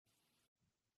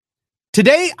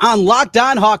Today on Locked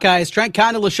On Hawkeyes, Trent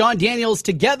Condon, LaShawn Daniels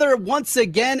together once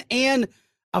again, and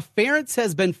a Ferentz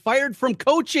has been fired from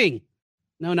coaching.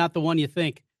 No, not the one you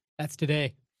think. That's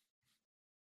today.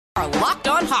 Our Locked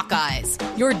On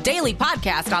Hawkeyes, your daily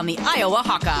podcast on the Iowa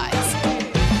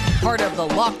Hawkeyes. Part of the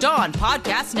Locked On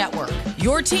Podcast Network,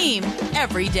 your team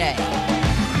every day.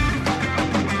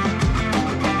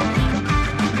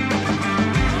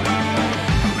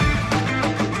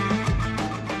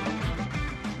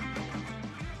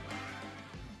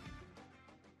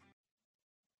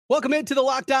 Welcome into the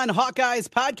Locked On Hawkeyes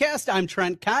podcast. I'm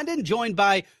Trent Condon, joined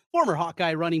by former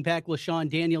Hawkeye running back LaShawn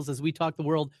Daniels as we talk the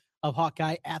world of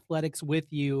Hawkeye athletics with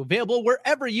you. Available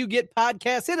wherever you get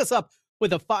podcasts. Hit us up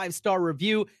with a 5-star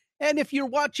review. And if you're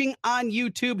watching on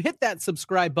YouTube, hit that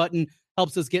subscribe button.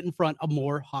 Helps us get in front of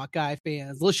more Hawkeye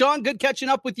fans. LaShawn, good catching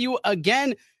up with you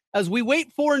again as we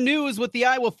wait for news with the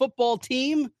Iowa football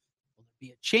team. Will there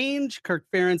be a change? Kirk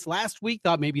Ferentz last week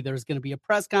thought maybe there's going to be a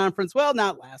press conference. Well,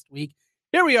 not last week.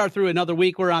 Here we are through another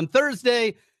week. We're on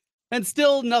Thursday, and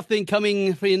still nothing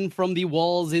coming in from the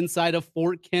walls inside of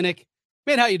Fort Kinnick.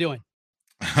 Man, how you doing?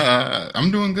 I'm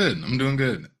doing good.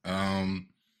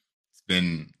 It's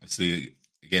been,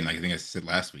 again, like I think I said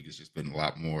last week, it's just been a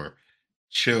lot more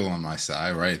chill on my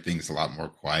side, right? I think it's a lot more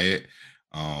quiet.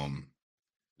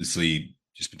 Obviously,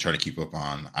 just been trying to keep up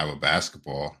on Iowa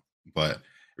basketball, but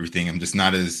everything, I'm just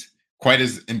not quite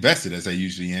as invested as I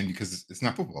usually am because it's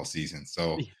not football season.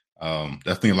 So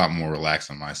definitely a lot more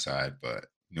relaxed on my side, but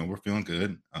we're feeling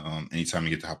good. Anytime you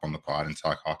get to hop on the pod and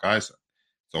talk Hawkeyes,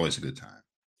 it's always a good time.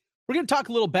 We're going to talk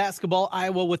a little basketball.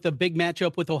 Iowa with a big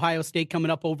matchup with Ohio State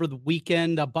coming up over the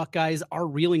weekend. Buckeyes are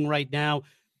reeling right now.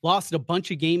 Lost a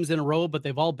bunch of games in a row, but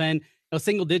they've all been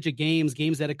single-digit games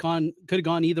that could have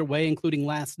gone either way, including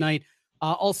last night.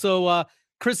 Also,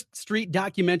 Chris Street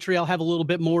documentary. I'll have a little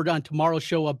bit more on tomorrow's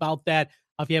show about that.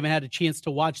 If you haven't had a chance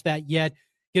to watch that yet,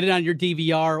 get it on your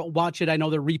DVR, watch it. I know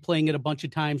they're replaying it a bunch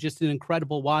of times. Just an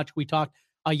incredible watch. We talked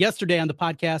yesterday on the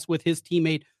podcast with his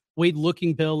teammate, Wade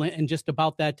Lookingbill, and just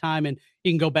about that time. And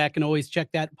you can go back and always check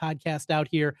that podcast out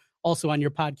here, also on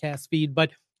your podcast feed.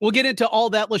 But we'll get into all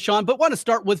that, LaShawn, but want to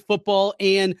start with football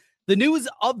and the news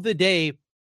of the day.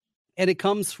 And it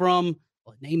comes from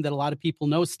a name that a lot of people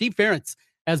know. Steve Ferentz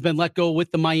has been let go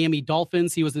with the Miami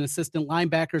Dolphins. He was an assistant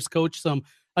linebackers coach. Some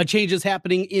changes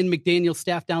happening in McDaniel's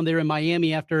staff down there in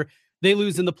Miami after they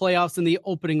lose in the playoffs in the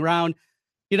opening round.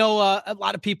 A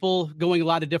lot of people going a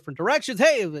lot of different directions.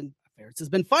 Hey, Ferentz has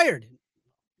been fired.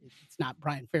 It's not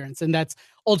Brian Ferentz, and that's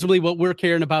ultimately what we're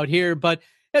caring about here. But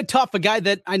tough, a guy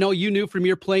that I know you knew from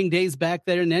your playing days back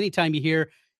there, and anytime you hear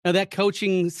that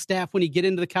coaching staff when you get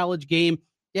into the college game,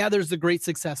 yeah, there's the great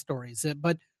success stories,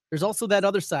 but there's also that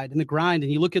other side and the grind.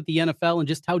 And you look at the NFL and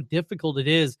just how difficult it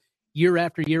is year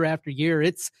after year after year.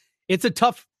 It's a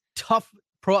tough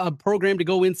program to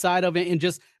go inside of and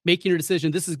just making your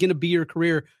decision. This is going to be your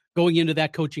career going into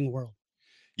that coaching world.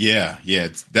 Yeah,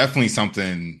 it's definitely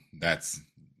something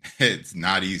it's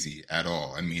not easy at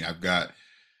all. I mean, I've got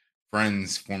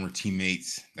friends, former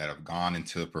teammates that have gone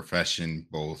into the profession,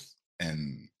 both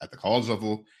at the college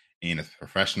level and at the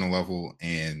professional level.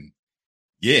 And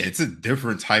yeah, it's a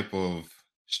different type of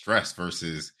stress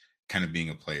versus kind of being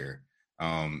a player.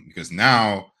 Because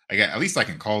now I got, at least like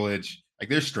in college, like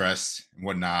there's stress and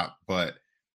whatnot, but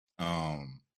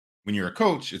when you're a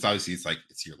coach,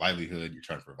 it's your livelihood. You're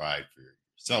trying to provide for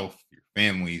yourself, your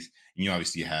families, and you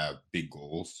obviously have big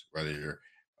goals, whether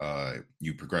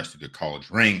you progress through the college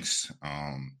ranks,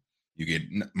 you get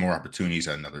more opportunities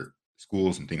at other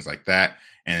schools and things like that.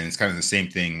 And it's kind of the same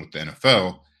thing with the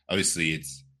NFL. Obviously,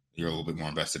 you're a little bit more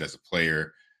invested as a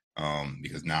player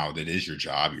because now that is your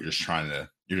job. You're just trying to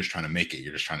make it.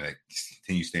 You're just trying to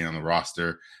continue staying on the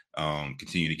roster,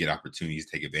 continue to get opportunities,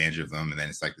 take advantage of them. And then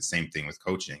it's like the same thing with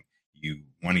coaching. You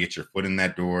want to get your foot in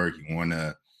that door. You want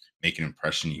to make an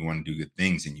impression. You want to do good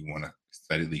things, and you want to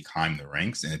steadily climb the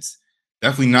ranks. And it's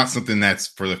definitely not something that's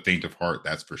for the faint of heart.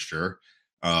 That's for sure.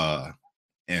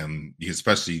 And because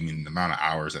especially the amount of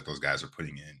hours that those guys are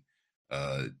putting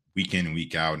in week in and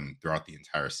week out and throughout the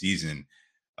entire season,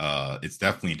 it's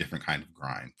definitely a different kind of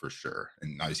grind for sure.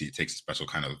 And obviously it takes a special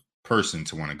kind of person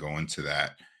to want to go into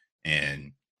that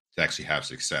and to actually have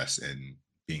success in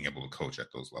being able to coach at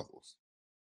those levels.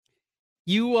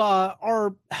 You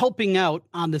are helping out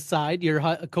on the side.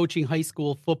 You're coaching high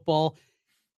school football.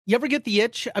 You ever get the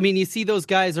itch? I mean, you see those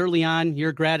guys early on, you're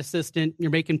a grad assistant,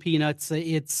 you're making peanuts.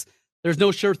 There's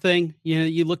no sure thing.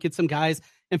 You look at some guys.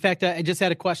 In fact, I just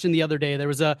had a question the other day. There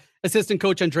was a assistant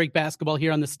coach on Drake basketball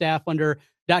here on the staff under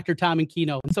Dr. Tom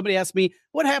Inkino. And somebody asked me,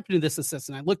 what happened to this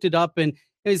assistant? I looked it up, and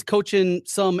he's coaching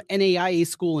some NAIA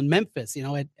school in Memphis,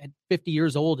 at 50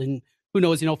 years old and who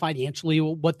knows, financially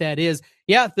what that is.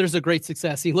 Yeah, there's a great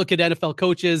success. You look at NFL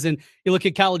coaches and you look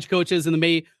at college coaches and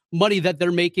the money that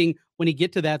they're making when you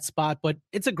get to that spot, but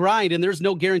it's a grind and there's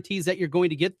no guarantees that you're going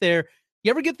to get there.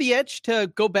 You ever get the itch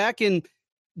to go back and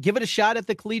give it a shot at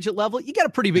the collegiate level? You got a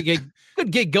pretty good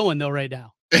gig going though right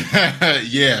now.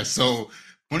 Yeah. So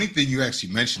funny thing you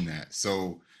actually mentioned that.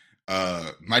 So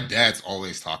my dad's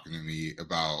always talking to me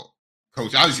about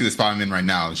coach. Obviously the spot I'm in right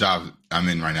now, the job I'm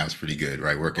in right now is pretty good,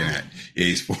 right? Working at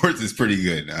EA Sports is pretty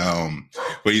good.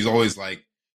 But he's always like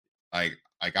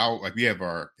we have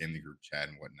our family group chat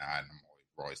and whatnot, and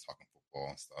we're always talking football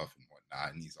and stuff and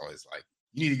whatnot. And he's always like,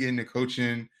 you need to get into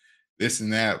coaching, this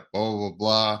and that, blah,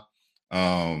 blah,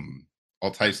 blah.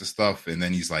 All types of stuff. And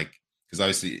then he's like, because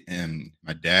obviously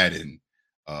my dad and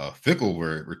Fickle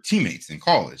were teammates in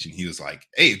college, and he was like,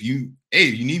 hey, if you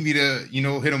need me to,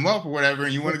 hit him up or whatever,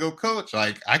 and you want to go coach,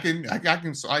 like I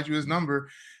can slide you his number.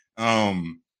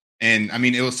 And I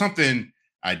mean, it was something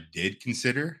I did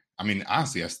consider. I mean,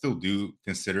 honestly, I still do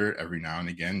consider it every now and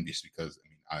again, just because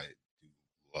I do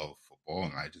love football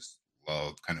and I just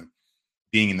love kind of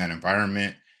being in that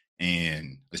environment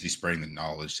and basically spreading the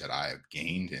knowledge that I have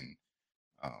gained and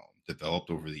developed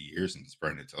over the years and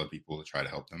spreading it to other people to try to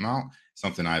help them out.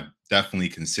 Something I've definitely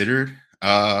considered.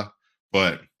 But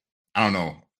I don't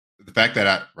know. The fact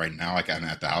that right now, like I'm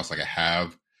at the house, like I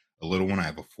have a little one, I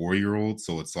have a 4-year-old.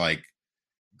 So it's like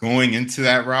going into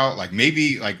that route, like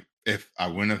maybe like if I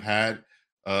wouldn't have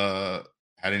had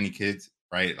any kids,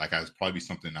 right? Like I would probably be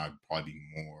something I'd probably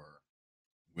be more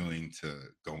willing to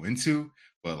go into.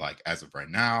 But like as of right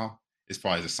now, it's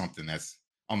probably just something that's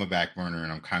on the back burner,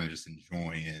 and I'm kind of just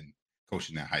enjoying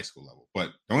coaching at high school level.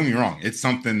 But don't get me wrong, it's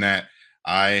something that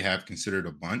I have considered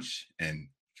a bunch, and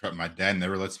my dad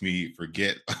never lets me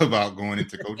forget about going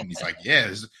into coaching. He's like, yeah,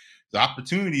 there's the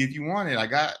opportunity if you want it. I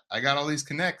got all these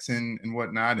connects and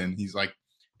whatnot. And he's like,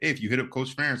 hey, if you hit up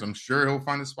Coach Ferentz, I'm sure he'll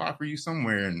find a spot for you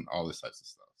somewhere and all this types of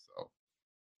stuff. So,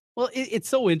 well, it's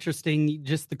so interesting,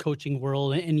 just the coaching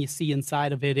world, and you see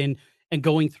inside of it and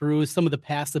going through some of the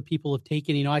paths that people have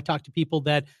taken. I talked to people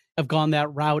that have gone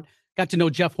that route. Got to know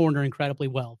Jeff Horner incredibly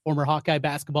well, former Hawkeye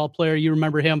basketball player. You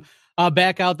remember him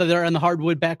back out there on the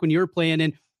hardwood back when you were playing.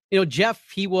 And, Jeff,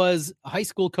 he was a high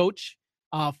school coach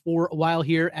for a while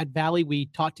here at Valley. We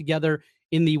taught together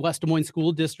in the West Des Moines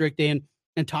School District and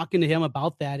talking to him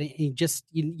about that. And he just,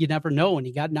 you never know. And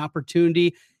he got an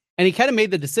opportunity and he kind of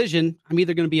made the decision, I'm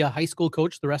either going to be a high school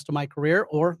coach the rest of my career,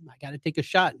 or I got to take a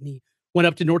shot. And he went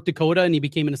up to North Dakota and he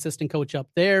became an assistant coach up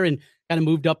there and kind of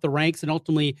moved up the ranks. And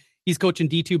ultimately he's coaching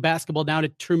D2 basketball down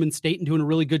at Truman State and doing a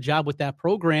really good job with that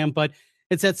program. But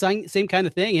it's that same kind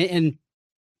of thing. And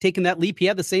taking that leap, he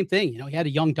had the same thing. He had a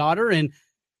young daughter, and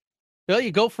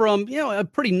you go from, a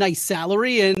pretty nice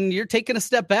salary and you're taking a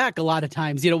step back a lot of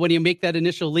times, when you make that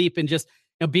initial leap and just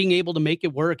being able to make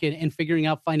it work and figuring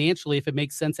out financially if it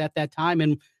makes sense at that time.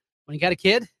 And when you got a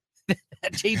kid,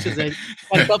 that changes it.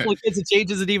 Got a couple of kids, it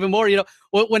changes it even more.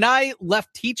 When I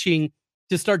left teaching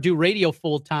to start do radio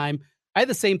full time, I had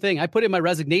the same thing. I put in my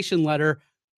resignation letter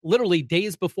literally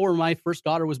days before my first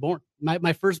daughter was born.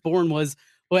 My firstborn was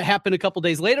what happened a couple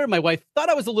days later. My wife thought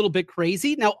I was a little bit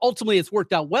crazy. Now, ultimately, it's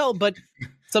worked out well, but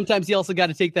sometimes you also got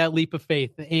to take that leap of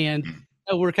faith. And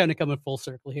we're kind of coming full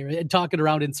circle here and talking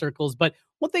around in circles. But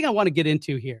one thing I want to get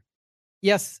into here,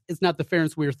 yes, it's not the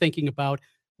Ferentz we were thinking about,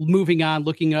 moving on,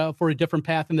 looking for a different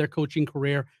path in their coaching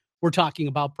career. We're talking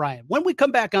about Brian. When we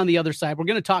come back on the other side, we're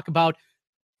going to talk about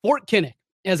Fort Kinnick,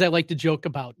 as I like to joke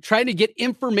about, trying to get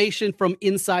information from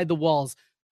inside the walls.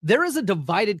 There is a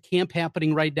divided camp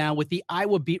happening right now with the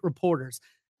Iowa beat reporters.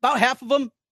 About half of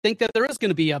them think that there is going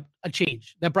to be a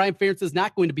change, that Brian Ferentz is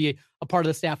not going to be a part of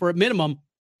the staff, or at minimum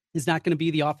is not going to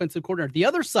be the offensive coordinator. The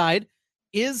other side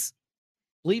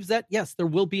believes that, yes, there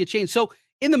will be a change. So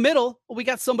in the middle, we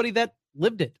got somebody that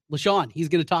lived it. LaShawn, he's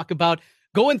going to talk about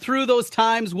going through those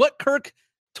times, what Kirk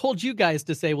told you guys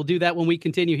to say. We'll do that when we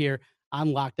continue here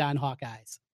on Locked On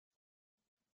Hawkeyes.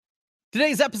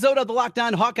 Today's episode of the Locked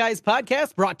On Hawkeyes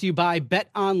podcast brought to you by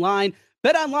BetOnline.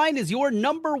 BetOnline is your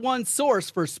number one source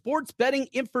for sports betting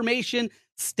information,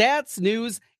 stats,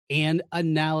 news, and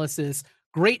analysis.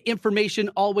 Great information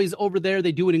always over there.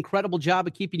 They do an incredible job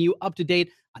of keeping you up to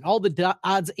date on all the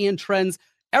odds and trends.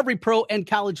 Every pro and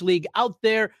college league out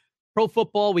there. Pro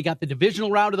football, we got the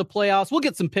divisional round of the playoffs. We'll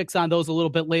get some picks on those a little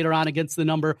bit later on against the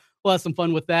number. We'll have some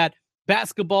fun with that.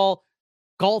 Basketball,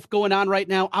 golf going on right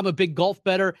now. I'm a big golf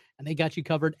bettor, and they got you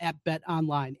covered at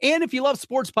BetOnline. And if you love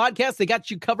sports podcasts, they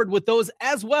got you covered with those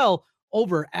as well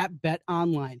over at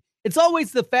BetOnline. It's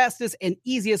always the fastest and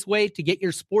easiest way to get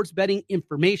your sports betting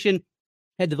information.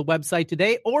 Head to the website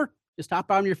today or just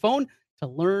hop on your phone to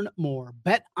learn more.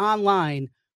 Bet online,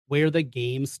 where the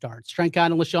game starts. Trent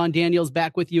Conn and LaShawn Daniels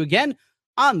back with you again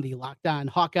on the Locked On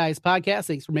Hawkeyes podcast.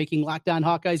 Thanks for making Locked On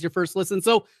Hawkeyes your first listen.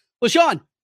 So, LaShawn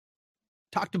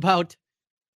talked about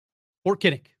Fort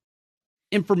Kinnick,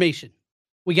 information.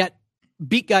 We got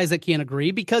beat guys that can't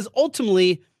agree because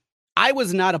ultimately I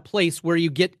was not a place where you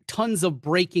get tons of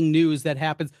breaking news that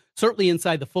happens, certainly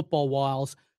inside the football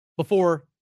walls, before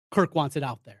Kirk wants it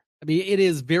out there. I mean, it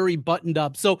is very buttoned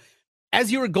up. So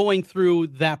as you were going through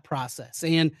that process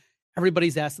and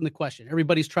everybody's asking the question,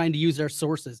 everybody's trying to use their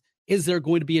sources. Is there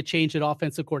going to be a change at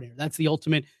offensive coordinator? That's the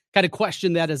ultimate kind of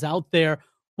question that is out there.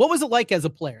 What was it like as a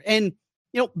player? And,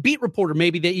 beat reporter,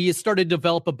 maybe that you started to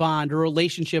develop a bond or a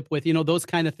relationship with, those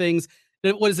kind of things.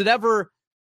 Was it ever,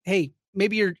 hey,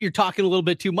 maybe you're talking a little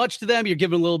bit too much to them. You're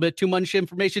giving a little bit too much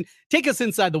information. Take us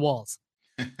inside the walls.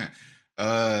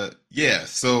 Yeah.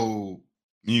 So,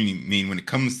 mean when it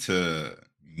comes to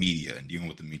media and dealing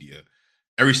with the media,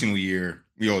 every single year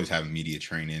we always have media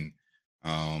training,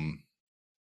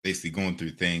 basically going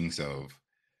through things of,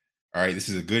 all right, this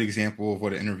is a good example of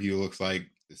what an interview looks like.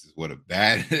 This is what a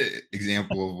bad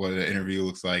example of what an interview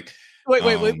looks like.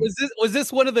 Wait, was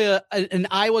this one of an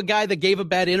Iowa guy that gave a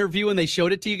bad interview and they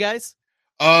showed it to you guys?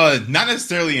 Not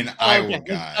necessarily an Iowa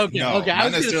guy. Okay.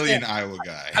 Not necessarily an Iowa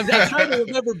guy. I'm trying to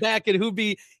remember back at who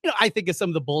be, I think of some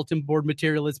of the bulletin board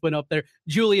material that's been up there.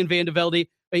 Julian Van de Velde,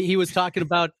 he was talking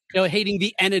about, hating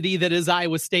the entity that is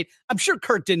Iowa State. I'm sure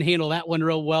Kurt didn't handle that one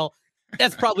real well.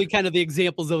 That's probably kind of the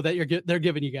examples, though, that they're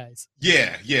giving you guys.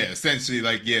 Yeah. Essentially,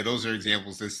 those are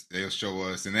examples they'll show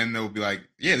us. And then they'll be like,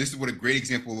 yeah, this is what a great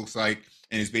example looks like.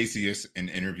 And it's basically just an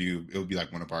interview. It'll be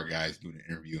like one of our guys doing an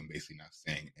interview and basically not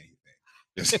saying anything.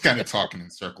 Just kind of talking in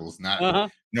circles, no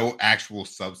actual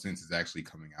substance is actually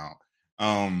coming out.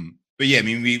 But yeah, I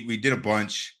mean, we did a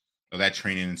bunch of that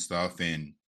training and stuff.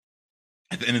 And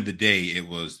at the end of the day, it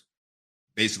was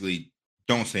basically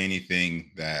don't say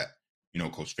anything that,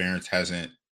 Coach Ferentz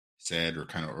hasn't said or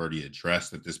kind of already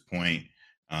addressed at this point.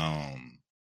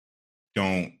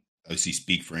 Don't obviously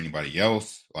speak for anybody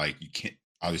else. Like you can't,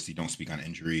 obviously don't speak on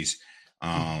injuries.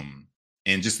 And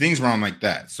just things around like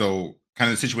that. So kind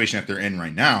of the situation that they're in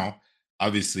right now,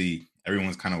 obviously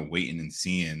everyone's kind of waiting and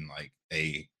seeing like,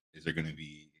 hey, is there going to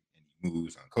be any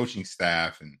moves on coaching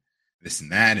staff and this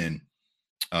and that? And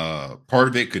part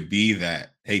of it could be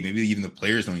that, hey, maybe even the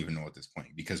players don't even know at this point,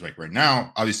 because like right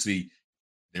now, obviously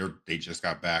they just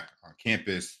got back on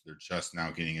campus. They're just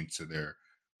now getting into their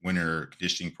winter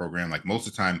conditioning program. Like most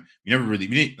of the time, we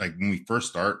didn't like when we first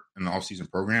start in the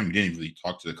offseason program, we didn't really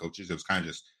talk to the coaches. It was kind of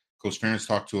just Coach Ferentz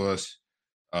talked to us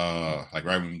like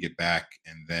right when we get back,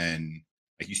 and then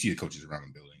like you see the coaches around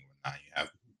the building and whatnot, you have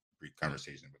a brief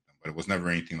conversation with them, but it was never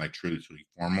anything like truly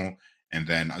formal. And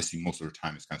then obviously most of the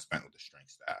time it's kind of spent with the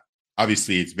strength staff.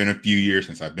 Obviously it's been a few years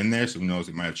since I've been there, so who knows,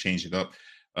 it might have changed it up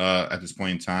at this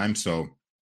point in time. So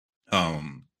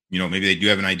maybe they do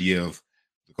have an idea of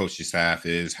the coaching staff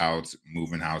is, how it's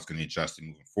moving, how it's going to adjust and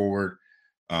moving forward.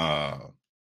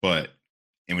 But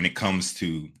when it comes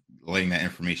to letting that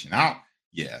information out,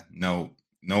 yeah, no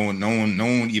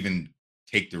one even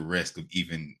take the risk of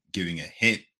even giving a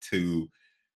hint to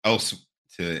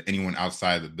anyone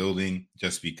outside the building,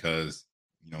 just because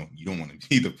you don't want to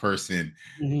be the person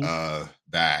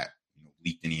that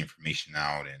leaked any information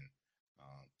out and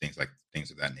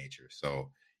things of that nature. So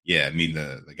yeah, I mean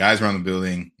the guys around the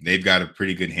building, they've got a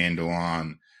pretty good handle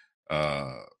on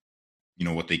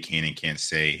what they can and can't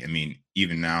say. I mean,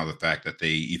 even now the fact that they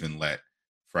even let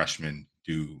freshmen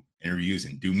do interviews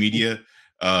and do media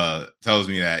tells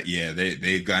me that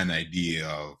they've got an idea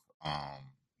of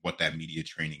what that media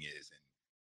training is,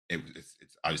 and it's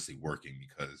obviously working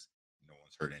because no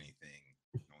one's heard anything,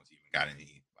 no one's even got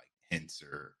any like hints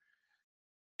or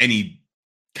any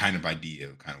kind of idea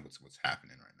of kind of what's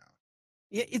happening right now.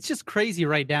 Yeah, it's just crazy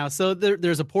right now. So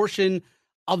there's a portion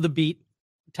of the beat,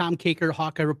 Tom Caker,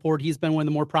 Hawkeye Report. He's been one of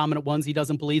the more prominent ones. He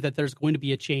doesn't believe that there's going to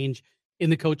be a change in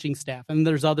the coaching staff. And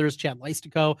there's others, Chad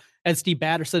Leistico and Steve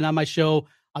Batterson on my show,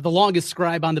 the longest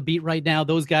scribe on the beat right now,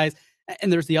 those guys.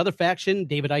 And there's the other faction,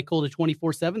 David Eichel to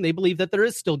 24/7. They believe that there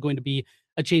is still going to be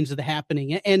a change that's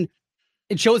happening. And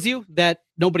it shows you that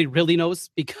nobody really knows,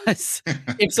 because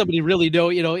if somebody really know,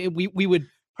 we would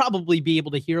probably be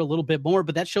able to hear a little bit more,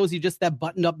 but that shows you just that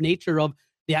buttoned up nature of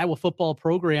the Iowa football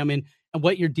program and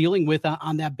what you're dealing with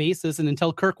on that basis. And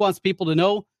until Kirk wants people to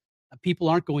know, people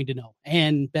aren't going to know.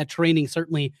 And that training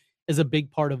certainly is a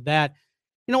big part of that.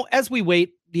 As we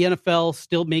wait, the NFL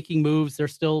still making moves.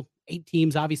 There's still 8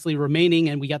 teams obviously remaining,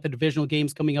 and we got the divisional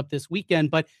games coming up this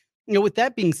weekend. But, with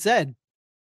that being said,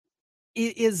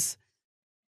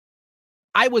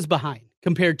 I was behind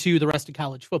compared to the rest of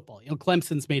college football.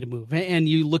 Clemson's made a move, and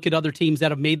you look at other teams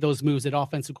that have made those moves at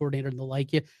offensive coordinator and the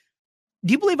like. Do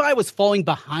you believe I was falling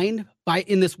behind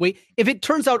in this way? If it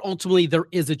turns out ultimately there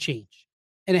is a change,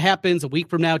 and it happens a week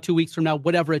from now, 2 weeks from now,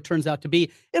 whatever it turns out to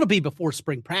be, it'll be before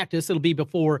spring practice. It'll be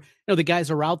before the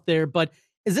guys are out there. But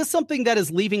is this something that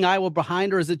is leaving Iowa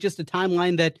behind, or is it just a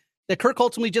timeline that Kirk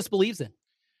ultimately just believes in?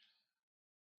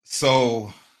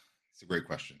 So it's a great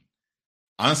question.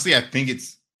 Honestly, I think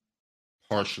it's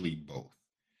partially both.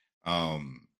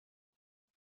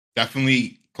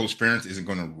 Definitely, Coach Ferentz isn't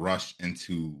going to rush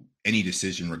into any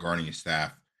decision regarding his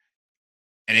staff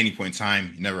at any point in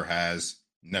time. He never has,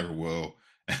 never will,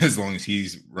 as long as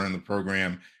he's running the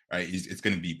program. Right? It's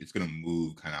going to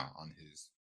move kind of on his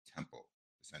tempo,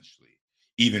 essentially.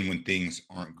 Even when things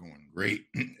aren't going great,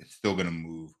 it's still going to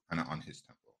move kind of on his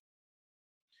tempo.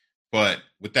 But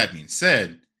with that being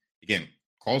said, again,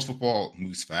 college football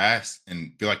moves fast,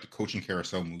 and I feel like the coaching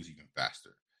carousel moves even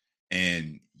faster.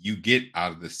 And you get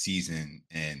out of the season,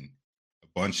 and a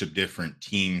bunch of different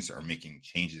teams are making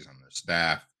changes on their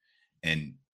staff,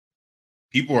 and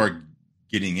people are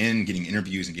getting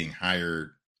interviews and getting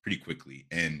hired pretty quickly.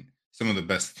 And some of the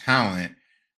best talent,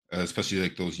 especially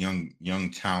like those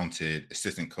young talented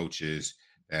assistant coaches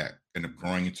that end up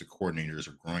growing into coordinators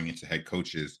or growing into head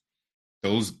coaches,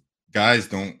 those guys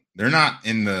they're not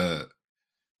in the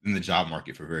job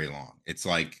market for very long. It's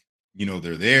like,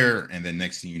 they're there, and then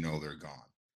next thing you know, they're gone.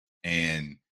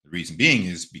 And the reason being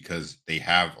is because they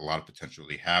have a lot of potential.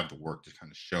 They have the work to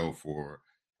kind of show for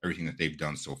everything that they've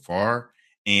done so far.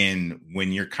 And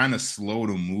when you're kind of slow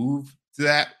to move to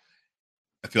that,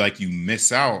 I feel like you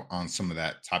miss out on some of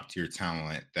that top tier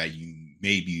talent that you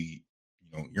may be,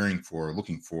 yearning for,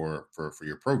 looking for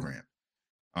your program.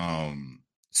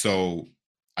 So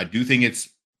I do think it's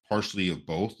partially of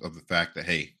both, of the fact that,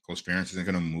 hey, Coach Ferentz isn't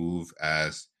going to move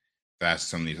as fast as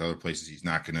some of these other places. He's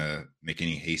not going to make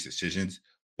any haste decisions.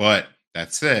 But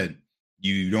that said,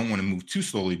 you don't want to move too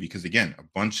slowly, because, again, a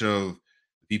bunch of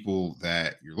people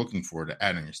that you're looking for to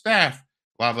add on your staff,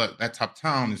 a lot of that top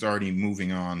talent is already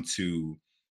moving on to,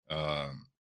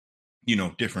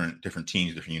 different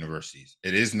teams, different universities.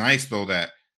 It is nice, though, that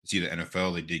see the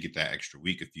NFL, they did get that extra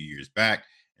week a few years back.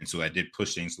 And so that did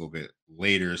push things a little bit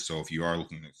later. So if you are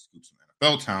looking to scoop some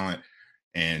NFL talent,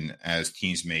 and as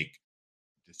teams make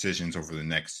decisions over the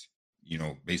next,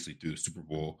 basically through the Super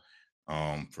Bowl,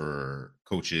 for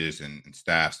coaches and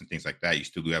staffs and things like that, you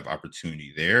still do have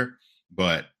opportunity there.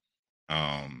 But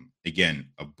again,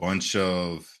 a bunch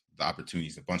of the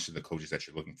opportunities, a bunch of the coaches that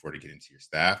you're looking for to get into your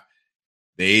staff,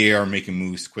 they are making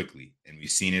moves quickly. And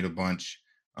we've seen it a bunch.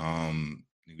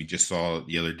 We just saw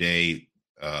the other day,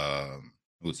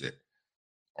 who was it?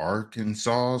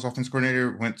 Arkansas's offense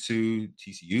coordinator went to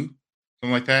TCU,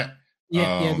 something like that.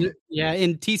 Yeah.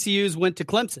 And TCU's went to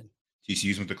Clemson.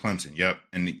 Yep.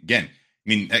 And again, I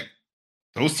mean,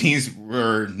 those teams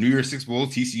were New Year's Six Bowl.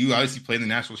 TCU obviously played in the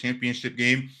national championship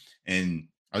game, and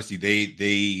obviously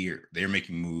they're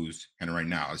making moves kind of right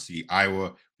now. Obviously,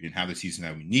 Iowa, we didn't have the season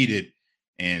that we needed,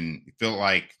 and it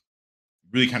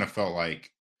really kind of felt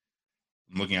like,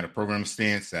 I'm looking at a program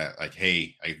stance that, like,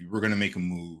 hey, if we're going to make a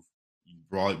move, you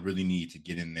really need to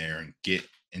get in there and get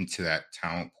into that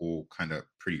talent pool kind of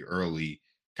pretty early,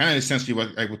 kind of essentially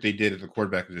what they did at the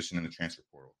quarterback position in the transfer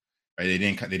portal. Right?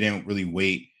 They didn't really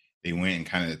wait. They went and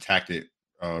kind of attacked it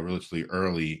relatively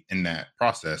early in that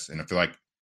process. And I feel like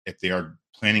if they are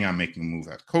planning on making a move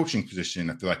at the coaching position,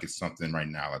 I feel like it's something right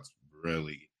now that's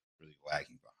really, really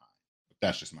lagging behind. But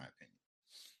that's just my opinion.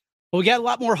 Well, we got a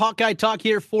lot more Hawkeye talk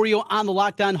here for you on the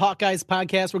Locked On Hawkeyes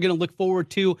podcast. We're going to look forward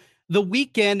to the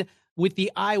weekend with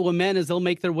the Iowa men as they'll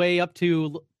make their way up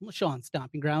to LaShawn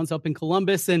Stomping Grounds up in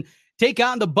Columbus and take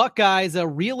on the Buckeyes, a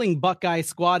reeling Buckeye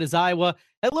squad as Iowa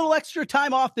had a little extra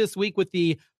time off this week with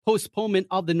the postponement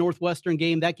of the Northwestern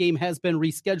game. That game has been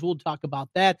rescheduled. Talk about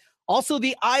that. Also,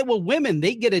 the Iowa women,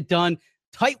 they get it done.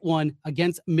 Tight one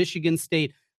against Michigan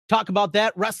State. Talk about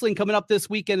that. Wrestling coming up this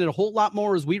weekend and a whole lot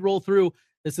more as we roll through.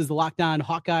 This is the Locked On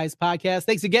Hawkeyes podcast.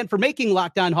 Thanks again for making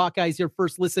Locked On Hawkeyes your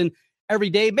first listen every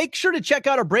day. Make sure to check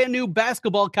out our brand new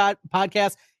basketball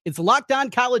podcast. It's Locked On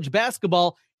College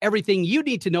Basketball. Everything you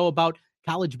need to know about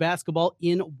college basketball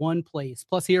in one place.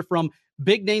 Plus, hear from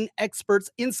big name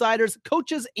experts, insiders,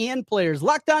 coaches, and players.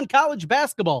 Locked On College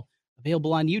Basketball,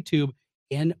 available on YouTube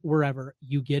and wherever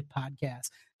you get podcasts.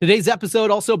 Today's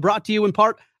episode also brought to you in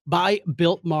part by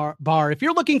Built Bar. If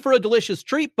you're looking for a delicious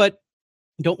treat, but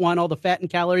don't want all the fat and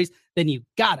calories, then you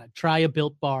gotta try a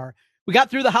Built Bar. We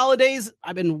got through the holidays.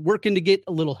 I've been working to get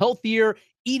a little healthier,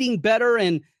 eating better,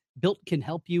 and Built can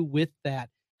help you with that.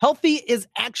 Healthy is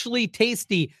actually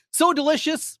tasty. So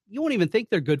delicious, you won't even think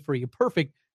they're good for you.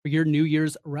 Perfect for your New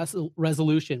Year's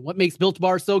resolution. What makes Built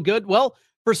Bar so good? Well,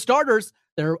 for starters,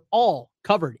 they're all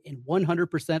covered in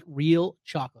 100% real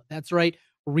chocolate. That's right,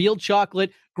 real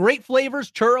chocolate. Great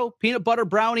flavors, churro, peanut butter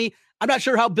brownie. I'm not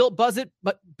sure how Built does it,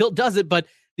 but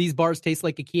these bars taste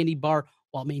like a candy bar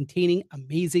while maintaining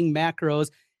amazing macros.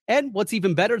 And what's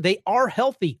even better, they are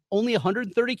healthy. Only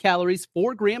 130 calories,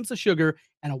 4 grams of sugar,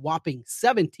 and a whopping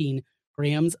 17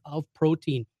 grams of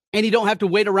protein. And you don't have to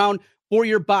wait around for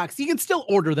your box. You can still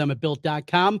order them at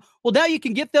Built.com. Well, now you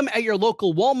can get them at your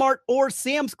local Walmart or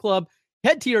Sam's Club.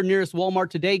 Head to your nearest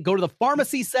Walmart today, go to the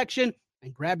pharmacy section,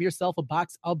 and grab yourself a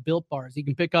box of Built Bars. You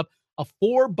can pick up a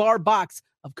 4-bar box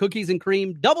of cookies and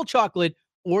cream, double chocolate,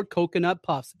 or coconut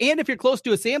puffs. And if you're close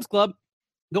to a Sam's Club,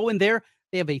 go in there.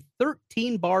 They have a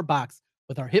 13-bar box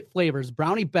with our hit flavors,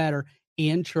 brownie batter,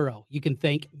 and churro. You can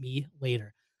thank me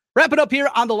later. Wrap it up here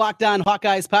on the Locked On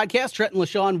Hawkeyes podcast. Trent and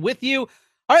LaShawn with you.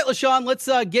 All right, LaShawn, let's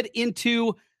get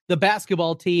into the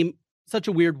basketball team. Such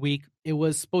a weird week. It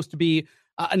was supposed to be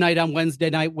a night on Wednesday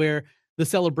night where the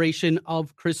celebration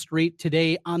of Chris Street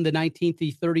today on the 19th,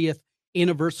 the 30th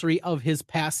anniversary of his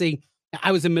passing.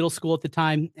 I was in middle school at the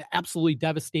time. Absolutely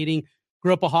devastating.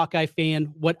 Grew up a Hawkeye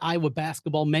fan. What Iowa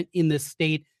basketball meant in this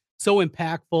state, so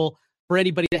impactful. For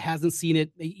anybody that hasn't seen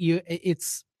it,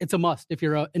 it's a must. If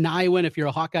you're an Iowan, if you're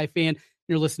a Hawkeye fan,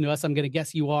 you're listening to us, I'm going to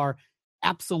guess you are.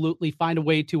 Absolutely find a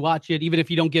way to watch it. Even if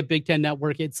you don't get Big Ten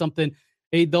Network, it's something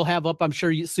they'll have up, I'm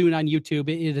sure, soon on YouTube.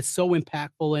 It is so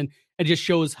impactful, and it just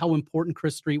shows how important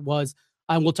Chris Street was.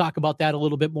 And we'll talk about that a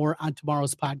little bit more on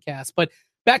tomorrow's podcast. But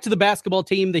back to the basketball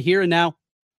team, the here and now.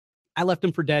 I left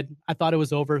them for dead. I thought it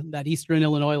was over. That Eastern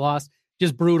Illinois loss,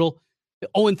 just brutal. The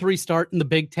 0-3 start in the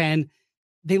Big Ten.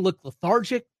 They looked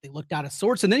lethargic. They looked out of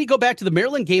sorts. And then you go back to the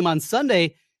Maryland game on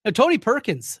Sunday. Now, Tony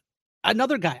Perkins,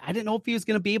 another guy. I didn't know if he was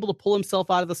going to be able to pull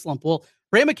himself out of the slump. Well,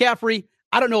 Ray McCaffrey,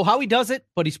 I don't know how he does it,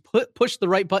 but he's pushed the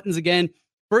right buttons again.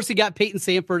 First, he got Peyton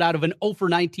Sanford out of an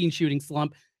 0-for-19 shooting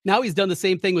slump. Now he's done the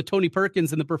same thing with Tony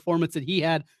Perkins and the performance that he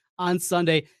had on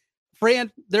Sunday.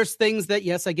 Fran, there's things that,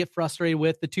 yes, I get frustrated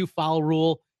with. The 2-foul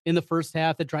rule in the first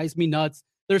half that drives me nuts.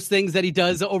 There's things that he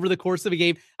does over the course of a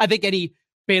game. I think any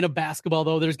fan of basketball,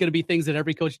 though, there's going to be things that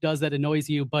every coach does that annoys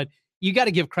you, but you got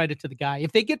to give credit to the guy.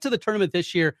 If they get to the tournament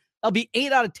this year, they'll be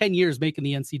 8 out of 10 years making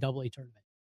the NCAA tournament.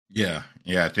 Yeah.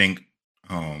 I think,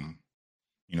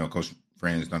 Coach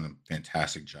Fran has done a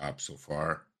fantastic job so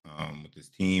far with this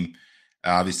team.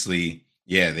 Obviously,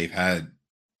 they've had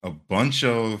a bunch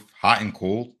of hot and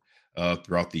cold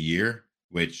throughout the year,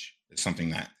 which is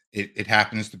something that it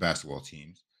happens to basketball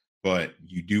teams, but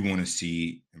you do want to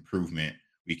see improvement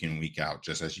week in, week out,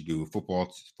 just as you do with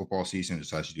football season,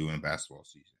 just as you do in basketball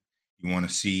season. You want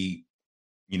to see,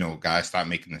 guys stop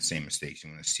making the same mistakes.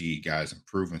 You want to see guys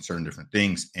improve in certain different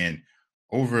things. And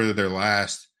over their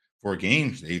last 4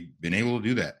 games, they've been able to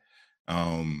do that.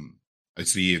 I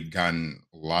see you've gotten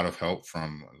a lot of help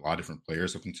from a lot of different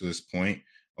players up until this point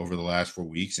over the last 4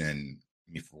 weeks and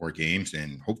 4 games,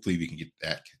 and hopefully we can get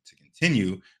that to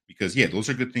continue because, those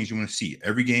are good things you want to see.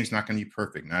 Every game's not going to be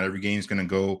perfect. Not every game is going to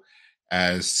go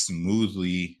as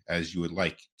smoothly as you would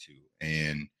like to.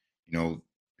 And, you're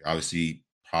obviously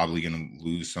probably going to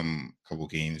lose some couple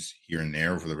games here and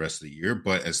there over the rest of the year.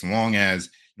 But as long as,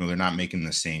 they're not making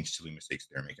the same silly mistakes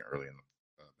they're making early in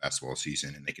the basketball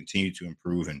season, and they continue to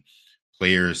improve and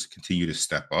players continue to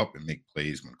step up and make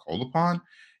plays when called upon,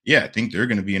 I think they're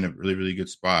going to be in a really, really good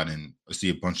spot. And I see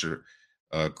a bunch of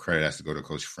credit has to go to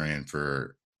Coach Fran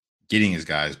for getting his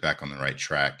guys back on the right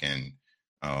track and,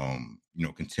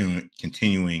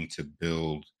 continuing to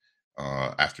build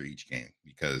after each game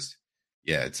because,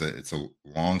 it's a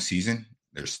long season.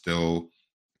 There's still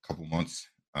a couple months,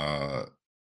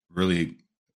 really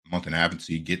a month and a half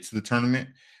until you get to the tournament.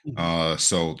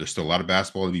 So there's still a lot of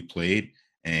basketball to be played.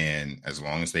 And as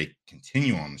long as they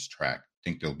continue on this track, I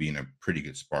think they'll be in a pretty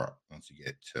good spot once you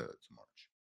get to March.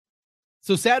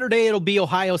 So Saturday, it'll be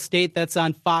Ohio State. That's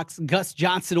on Fox. Gus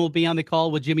Johnson will be on the call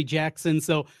with Jimmy Jackson.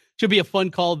 So should be a fun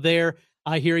call there.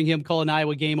 Hearing him call an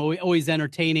Iowa game, always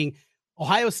entertaining.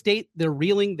 Ohio State, they're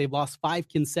reeling. They've lost 5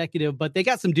 consecutive, but they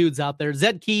got some dudes out there.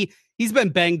 Zed Key, he's been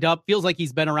banged up. Feels like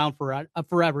he's been around for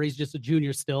forever. He's just a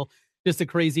junior still. Just a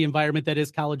crazy environment that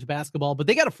is college basketball. But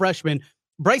they got a freshman,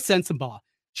 Bryce Sensabaugh,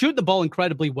 shooting the ball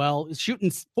incredibly well. Is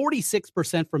shooting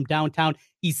 46% from downtown.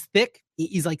 He's thick.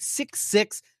 He's like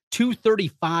 6'6",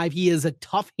 235. He is a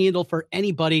tough handle for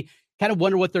anybody. Kind of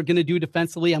wonder what they're going to do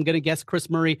defensively. I'm going to guess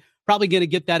Chris Murray probably going to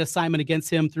get that assignment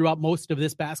against him throughout most of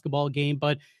this basketball game.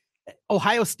 But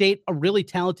Ohio State, a really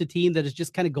talented team that is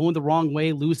just kind of going the wrong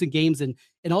way, losing games in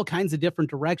all kinds of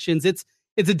different directions. It's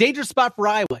it's a dangerous spot for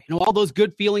Iowa. All those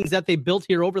good feelings that they built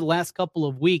here over the last couple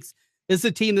of weeks. This is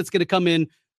a team that's going to come in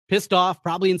pissed off,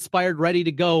 probably inspired, ready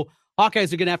to go.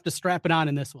 Hawkeyes are going to have to strap it on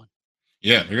in this one.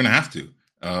 Yeah, they're going to have to.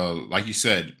 Like you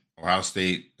said, Ohio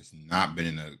State has not been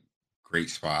in a great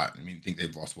spot. I think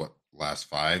they've lost, last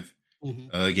 5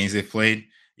 games they've played?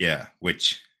 Yeah,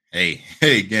 which, hey,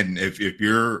 again, if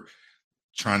you're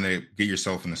trying to get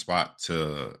yourself in the spot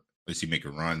to, let's see, make a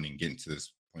run and get into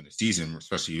this point of the season,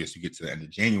 especially as you get to the end of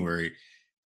January,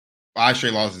 5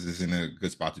 straight losses is in a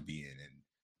good spot to be in. And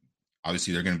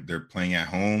obviously they're playing at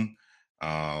home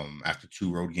after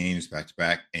 2 road games back to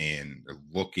back, and they're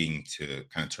looking to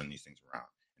kind of turn these things around.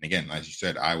 And again, as you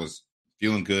said, I was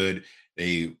feeling good.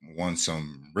 They won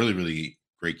some really, really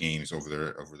great games over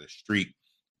their streak,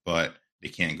 but they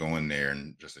can't go in there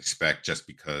and just expect, just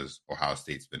because Ohio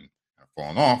State's been kind of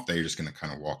falling off, they're just going to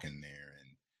kind of walk in there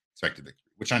and expect a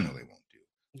victory, which I know they won't do.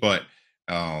 But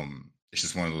it's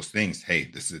just one of those things. Hey,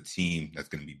 this is a team that's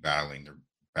going to be battling. They're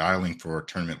battling for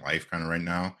tournament life kind of right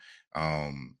now.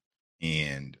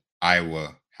 And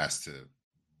Iowa has to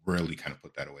really kind of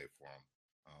put that away for them.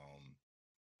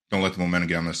 Don't let the momentum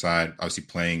get on their side. Obviously,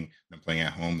 playing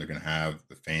at home, they're going to have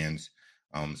the fans.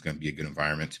 It's going to be a good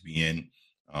environment to be in.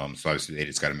 So obviously, they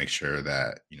just got to make sure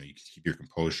that you keep your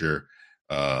composure.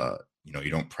 You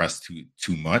don't press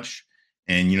too much,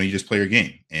 and you just play your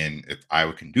game. And if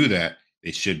Iowa can do that,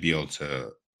 they should be able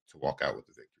to walk out with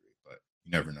the victory. But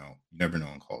you never know. You never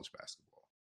know in college basketball.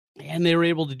 And they were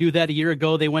able to do that a year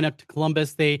ago. They went up to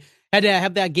Columbus. They had to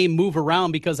have that game move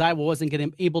around because Iowa wasn't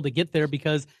able to get there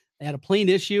because they had a plane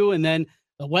issue, and then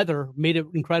the weather made it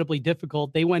incredibly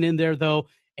difficult. They went in there, though,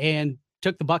 and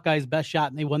took the Buckeyes' best shot,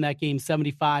 and they won that game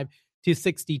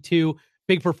 75-62.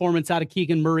 Big performance out of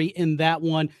Keegan Murray in that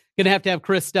one. Going to have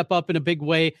Chris step up in a big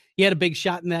way. He had a big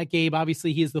shot in that game.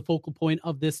 Obviously, he is the focal point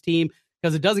of this team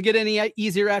because it doesn't get any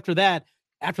easier after that,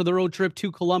 after the road trip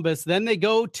to Columbus. Then they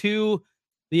go to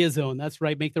the Zone. That's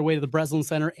right. Make their way to the Breslin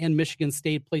Center and Michigan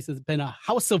State. Place has been a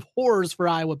house of horrors for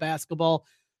Iowa basketball.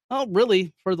 Well,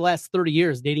 really, for the last 30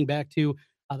 years, dating back to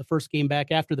the first game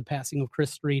back after the passing of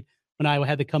Chris Street, when Iowa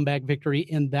had the comeback victory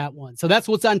in that one. So that's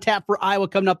what's on tap for Iowa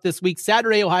coming up this week.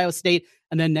 Saturday, Ohio State,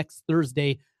 and then next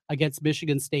Thursday against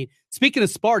Michigan State. Speaking of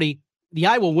Sparty, the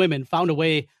Iowa women found a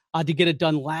way to get it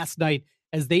done last night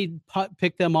as they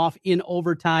picked them off in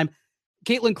overtime.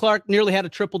 Caitlin Clark nearly had a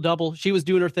triple-double. She was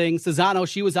doing her thing. Cesano,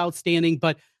 she was outstanding.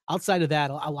 But outside of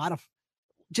that, a lot of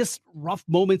just rough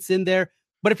moments in there.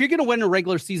 But if you're going to win a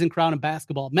regular season crown in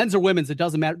basketball, men's or women's, it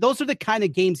doesn't matter. Those are the kind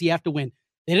of games you have to win.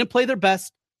 They didn't play their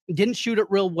best, didn't shoot it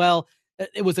real well.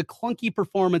 It was a clunky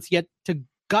performance, yet to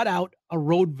gut out a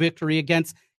road victory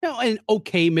against an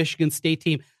okay Michigan State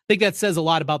team. I think that says a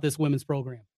lot about this women's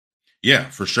program. Yeah,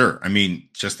 for sure.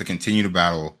 Just to continue to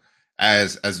battle,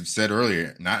 as we said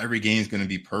earlier, not every game is going to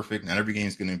be perfect. Not every game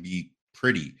is going to be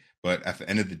pretty. But at the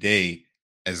end of the day,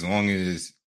 as long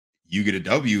as you get a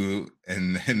W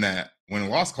in that win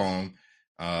and loss column,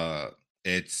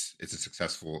 it's a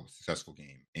successful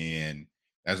game. And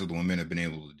that's what the women have been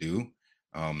able to do.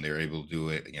 They were able to do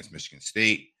it against Michigan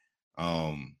State.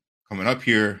 Coming up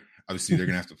here, obviously they're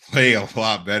going to have to play a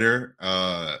lot better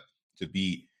to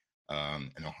beat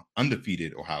an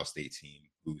undefeated Ohio State team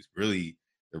who's really,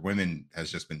 their women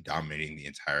has just been dominating the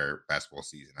entire basketball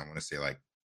season. I want to say like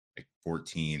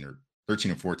 13 or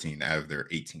 14 out of their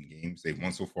 18 games they've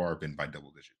won so far have been by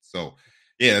double digits. So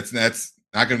yeah, that's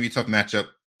not going to be a tough matchup.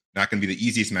 Not going to be the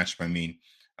easiest matchup.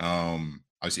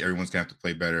 Obviously everyone's going to have to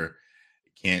play better.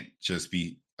 It can't just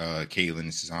be Caitlin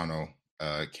and Cesano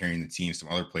carrying the team. Some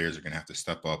other players are going to have to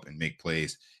step up and make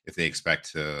plays if they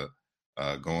expect to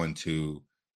go into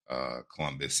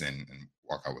Columbus and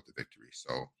walk out with the victory.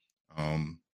 So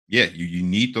you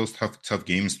need those tough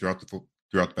games throughout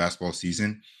the basketball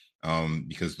season.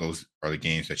 Because those are the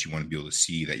games that you want to be able to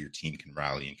see that your team can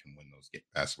rally and can win those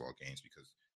basketball games,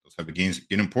 because those type of games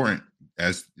get important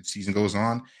as the season goes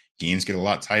on. Games get a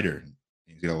lot tighter.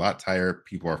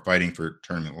 People are fighting for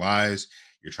tournament lives.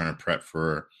 You're trying to prep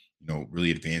for,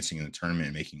 really advancing in the tournament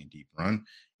and making a deep run.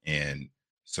 And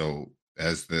so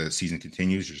as the season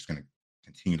continues, you're just going to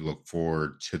continue to look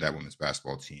forward to that women's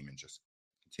basketball team and just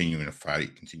continuing to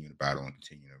fight, continue to battle, and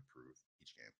continue to improve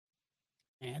each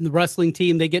game. And the wrestling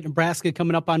team, they get Nebraska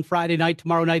coming up on Friday night.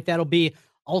 Tomorrow night, that'll be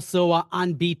also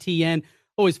on BTN.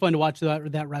 Always fun to watch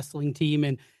that wrestling team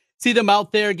and see them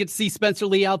out there. Get to see Spencer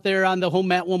Lee out there on the home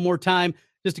mat one more time.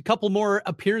 Just a couple more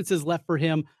appearances left for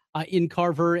him in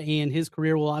Carver, and his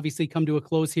career will obviously come to a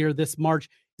close here this March.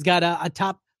 He's got a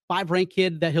top 5 ranked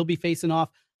kid that he'll be facing off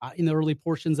in the early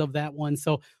portions of that one.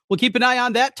 So we'll keep an eye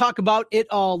on that, talk about it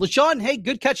all. LaShawn, hey,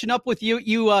 good catching up with you.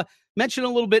 You mentioned a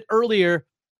little bit earlier,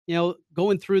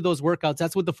 going through those workouts.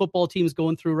 That's what the football team's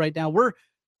going through right now. We're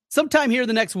sometime here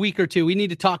the next week or two, we need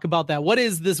to talk about that. What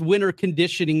is this winter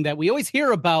conditioning that we always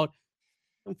hear about?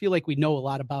 I don't feel like we know a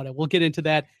lot about it. We'll get into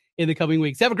that in the coming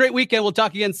weeks. Have a great weekend. We'll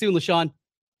talk again soon, LaShawn.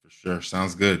 For sure.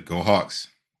 Sounds good. Go Hawks.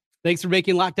 Thanks for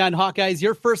making Locked On Hawkeyes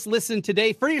your first listen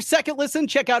today. For your second listen,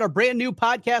 check out our brand new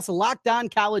podcast, Locked On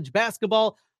College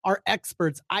Basketball. Our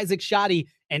experts, Isaac Shoddy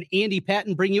and Andy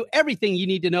Patton, bring you everything you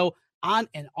need to know on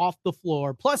and off the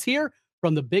floor. Plus, hear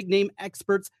from the big name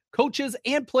experts, coaches,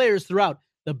 and players throughout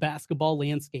the basketball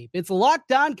landscape. It's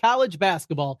Locked On College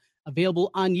Basketball, available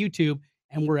on YouTube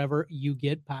and wherever you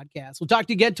get podcasts. We'll talk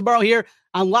to you again tomorrow here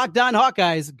on Locked On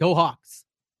Hawkeyes. Go Hawks.